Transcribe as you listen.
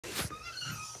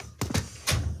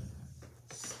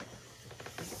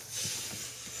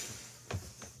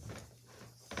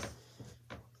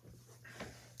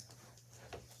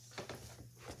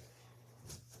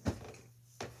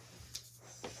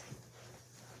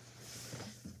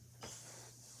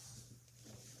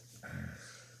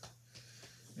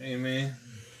Hey, man.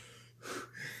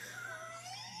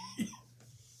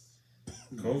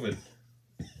 COVID.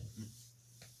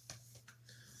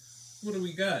 What do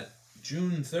we got?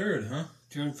 June 3rd, huh?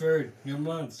 June 3rd, new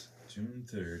month. June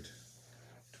 3rd,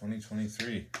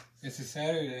 2023. It's a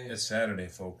Saturday. It's Saturday,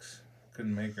 folks.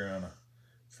 Couldn't make her on a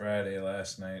Friday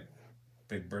last night.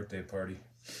 Big birthday party.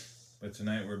 But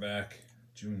tonight we're back,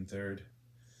 June 3rd.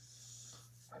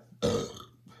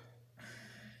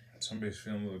 Somebody's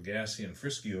feeling a little gassy and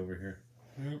frisky over here.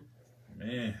 Yep.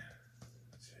 Man.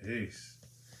 Jeez.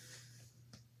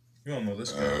 You all know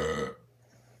this guy.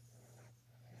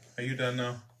 Are you done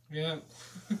now? Yeah.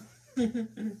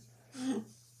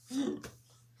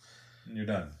 You're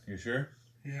done. You sure?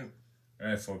 Yeah.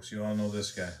 Alright, folks, you all know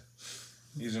this guy.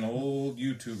 He's an old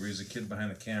YouTuber. He's a kid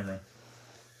behind the camera.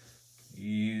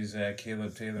 He's at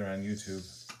Caleb Taylor on YouTube.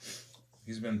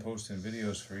 He's been posting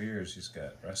videos for years. He's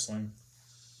got wrestling,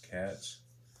 cats,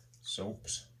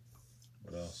 soaps.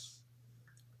 What else?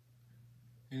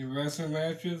 Any wrestling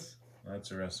matches?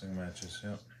 Lots of wrestling matches,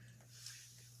 yep.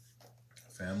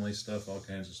 Family stuff, all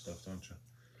kinds of stuff, don't you?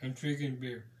 I'm drinking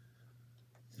beer.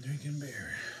 Drinking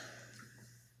beer.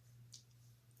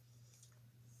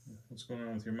 What's going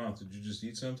on with your mouth? Did you just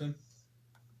eat something?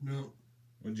 No.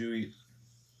 What'd you eat?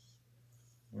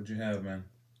 What'd you have, man?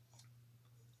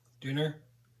 Dinner?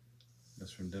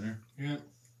 That's from dinner? Yeah.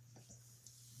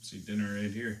 See dinner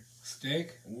right here.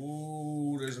 Steak?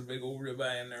 Ooh, there's a big old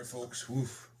ribeye in there, folks.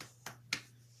 Woof.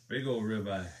 Big old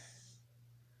ribeye.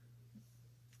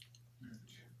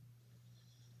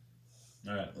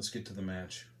 Alright, let's get to the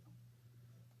match.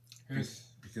 Yes.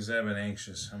 Because I've been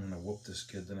anxious. I'm going to whoop this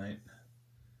kid tonight.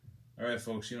 Alright,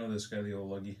 folks, you know this guy, the old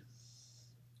luggy.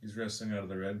 He's wrestling out of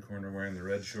the red corner wearing the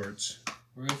red shorts.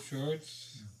 Red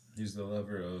shorts? He's the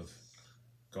lover of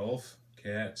golf,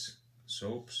 cats,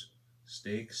 soaps,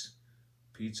 steaks,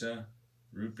 pizza,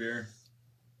 root beer.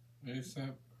 What's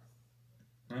up?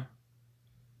 Huh?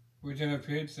 We did a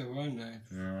pizza one night.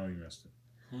 No, you missed it.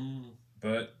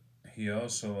 But he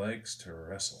also likes to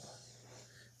wrestle.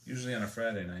 Usually on a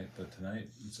Friday night, but tonight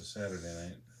it's a Saturday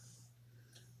night.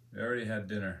 We already had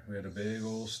dinner. We had a big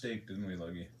old steak, didn't we,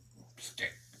 Luggy?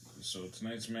 Steak. So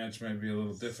tonight's match might be a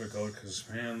little difficult because,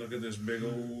 man, look at this big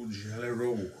old jelly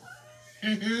roll.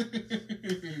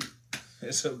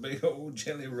 It's a big old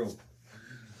jelly roll.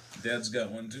 Dad's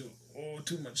got one too. Oh,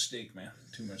 too much steak, man.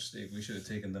 Too much steak. We should have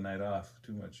taken the night off.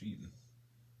 Too much eating.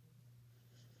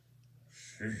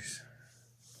 Jeez.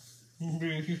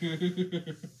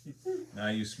 Nah,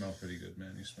 you smell pretty good,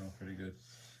 man. You smell pretty good.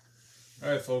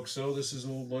 Alright, folks. So this is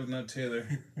old Lugnut Taylor.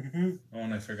 Oh,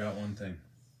 and I forgot one thing.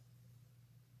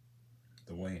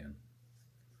 The weigh-in.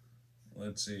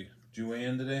 Let's see. Did you weigh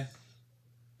in today?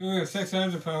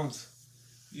 600 pounds.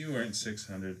 You weren't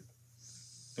 600.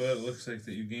 But it looks like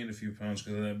that you gained a few pounds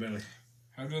because of that belly.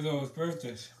 How do those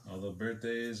birthdays? All the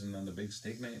birthdays and then the big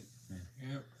steak night.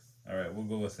 Yeah. Yep. Alright, we'll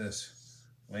go with this.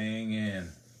 Weighing in.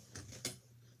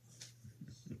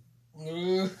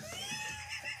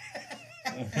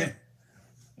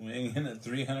 Weighing in at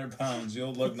 300 pounds, the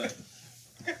old lug nut.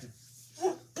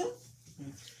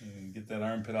 Get that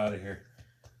armpit out of here.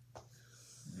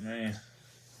 Man.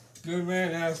 Good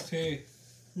man, ST.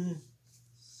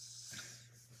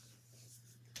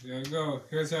 There we go.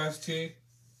 Here's ST.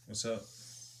 What's up?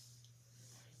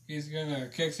 He's gonna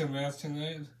kick some ass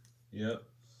tonight. Yep.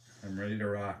 I'm ready to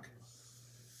rock.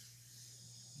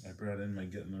 I brought in my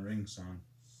Get in the Ring song.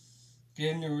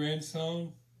 Get in the ring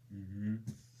song. Mm-hmm.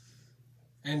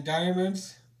 And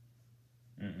Diamonds.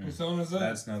 What song is that?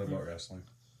 That's not about wrestling.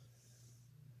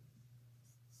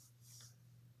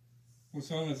 What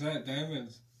song is that?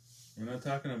 Diamonds. We're not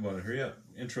talking about it. Hurry up.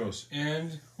 Intros.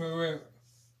 And wait.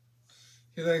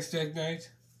 He likes steak night.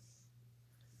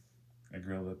 I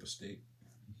grilled up a steak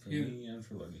for Yeah. me and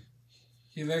for Luggy.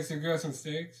 He likes to grill some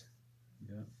steaks.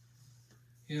 Yeah.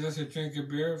 He likes to drink a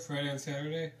beer Friday and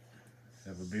Saturday.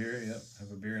 Have a beer. Yep.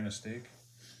 Have a beer and a steak.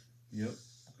 Yep.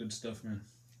 Good stuff, man.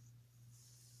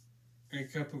 And a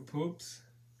cup of poops.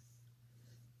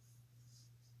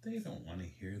 They don't want to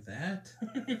hear that.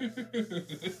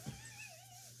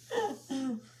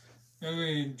 I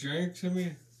mean, drinks,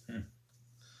 And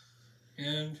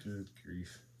Good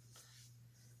grief.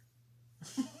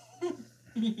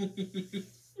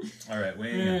 Alright,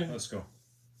 weighing in. Let's go.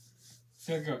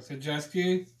 check out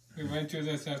Sajeski. We went to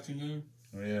this afternoon.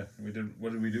 Oh yeah, we did.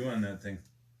 What did we do on that thing?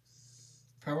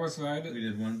 Power slide it. We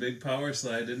did one big power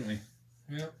slide, didn't we?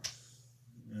 Yep.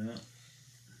 Yeah.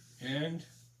 And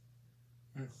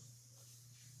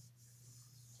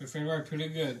so Finbar pretty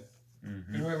good.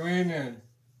 Mm-hmm. And we're weighing in.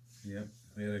 Yep.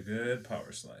 We had a good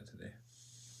power slide today.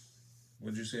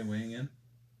 What'd you say weighing in?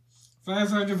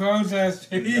 500 pounds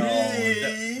last week.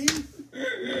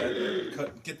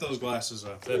 Get those glasses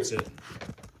off. That's it.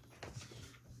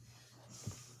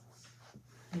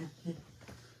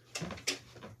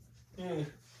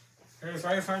 There's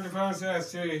 500 pounds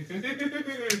last week.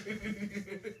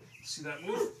 See that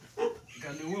move?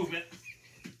 Got a new movement.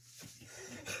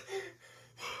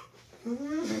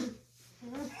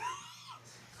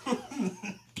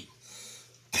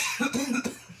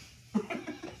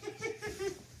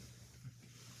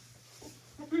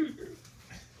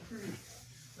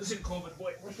 Listen, COVID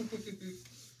boy. I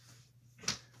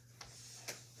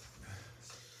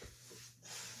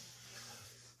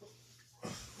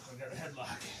got a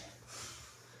headlock.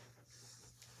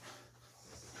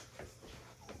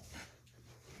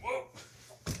 Whoa.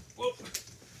 Whoa.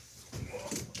 Whoa.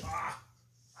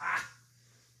 Ah.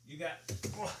 You got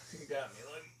me.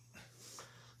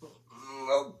 Look.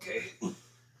 Okay.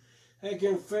 I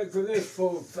can fit for this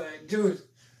full fat dude.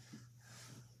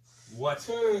 What?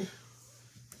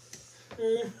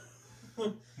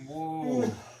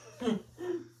 Whoa.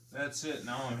 That's it.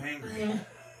 Now I'm hangry.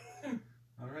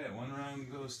 All right, one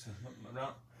round goes to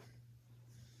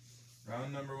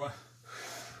round number one.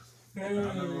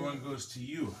 Round number one goes to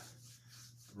you.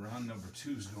 Round number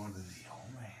two is going to the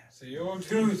old man. So the old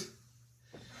dude.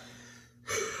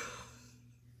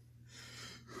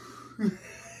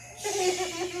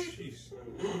 Jeez.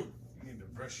 You need to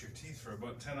brush your teeth for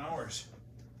about 10 hours.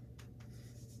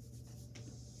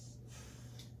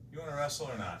 You want to wrestle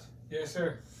or not? Yes,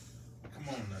 sir. Come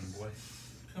on then, boy.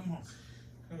 Come on.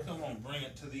 Come on, bring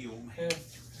it to the old man. Yeah.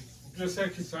 Just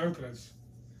like his armpits.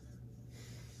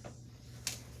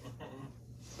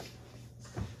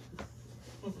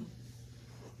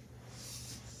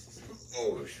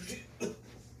 Oh, shit.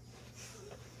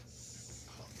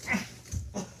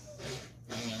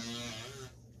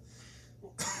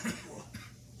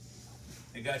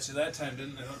 They got you that time,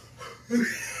 didn't they?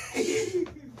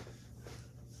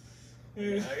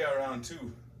 I got round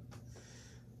two.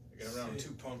 I got round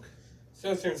two, punk.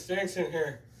 Something stinks in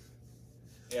here.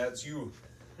 Yeah, it's you.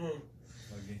 Hmm.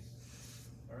 Okay.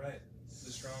 All right.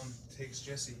 This round takes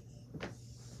Jesse. Come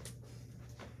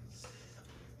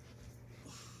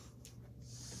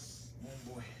on,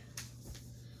 boy.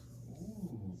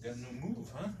 Ooh, got no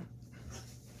move, huh?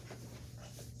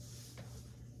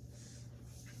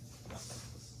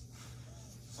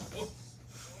 Oh,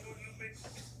 you big.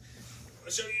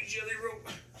 I'll show you jelly rope.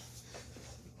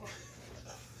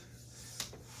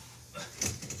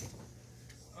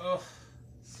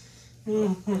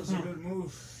 Oh, that was a good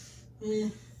move.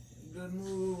 Good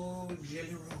move, oh,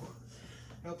 jelly roll.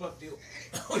 Help up, deal.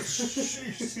 Oh,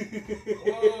 jeez.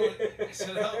 Whoa, I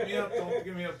said help me up, don't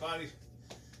give me a body.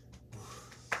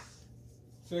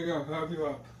 There you go, help you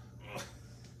up.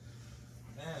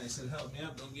 Man, I said help me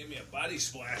up, don't give me a body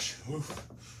splash. Oof.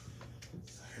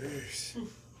 Yes.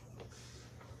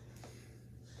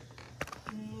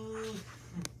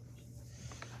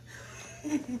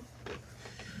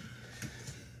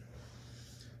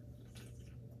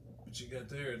 What you got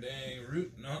there? A dang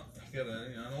root? No, you got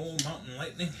an old mountain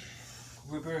lightning.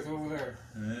 Whippers over there.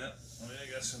 Yeah. Oh yeah,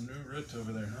 I got some new root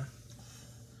over there, huh?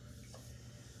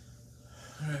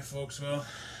 Alright folks, well,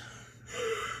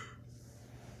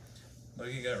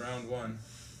 Lucky got round one.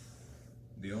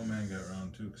 The old man got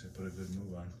round two because I put a good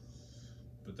move on.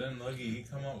 But then Lucky, he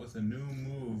come up with a new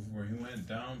move where he went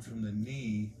down from the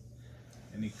knee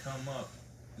and he come up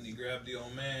and he grabbed the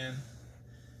old man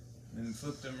and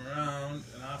flipped him around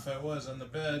and off I was on the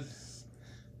bed.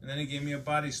 And then he gave me a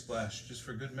body splash just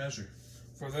for good measure.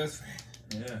 For this.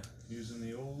 Yeah, using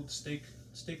the old steak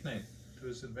knife to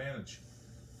his advantage.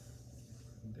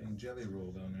 Dang jelly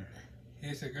roll down there.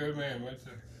 He's a good man, right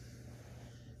there.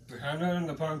 Behind it in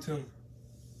the pontoon.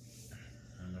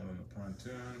 Hung out on the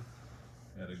pontoon.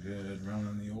 Had a good run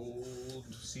on the old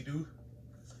Sea-Doo.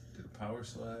 Did a power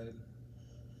slide.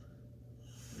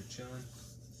 We're chilling.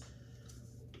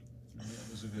 Yeah,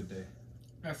 it was a good day.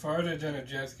 I farted in a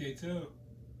jet ski too.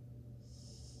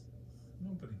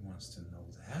 Nobody wants to know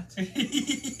that.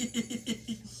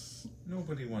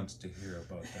 Nobody wants to hear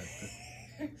about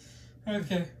that.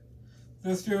 Okay.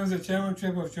 This year was a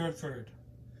championship of Shortford.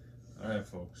 Alright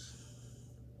folks.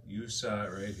 You saw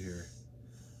it right here.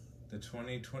 The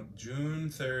June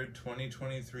 3rd,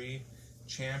 2023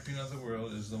 champion of the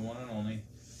world is the one and only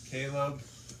Caleb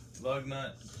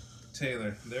Lugnut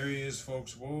Taylor. There he is,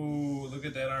 folks. Whoa, look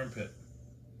at that armpit.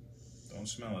 Don't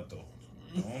smell it though.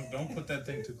 Don't put that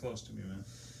thing too close to me, man.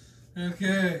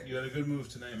 Okay. You had a good move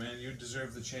tonight, man. You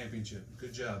deserve the championship.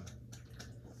 Good job.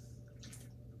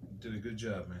 You did a good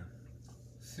job, man.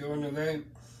 See you in the lane.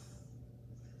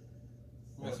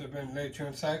 Must have been late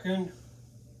June 2nd.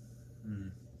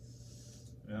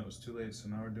 Yeah, it was too late, so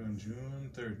now we're doing June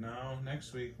 3rd. Now,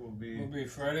 next week will be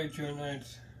Friday, June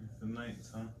 9th. the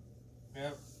 9th, huh?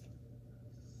 Yep.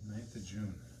 9th of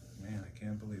June. Man, I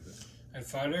can't believe it. And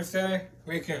Father's Day,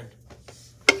 weekend.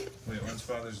 Wait, when's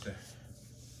Father's Day?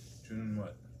 June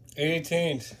what?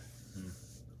 18th.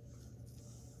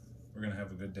 We're going to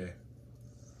have a good day.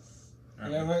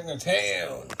 Living the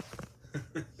town.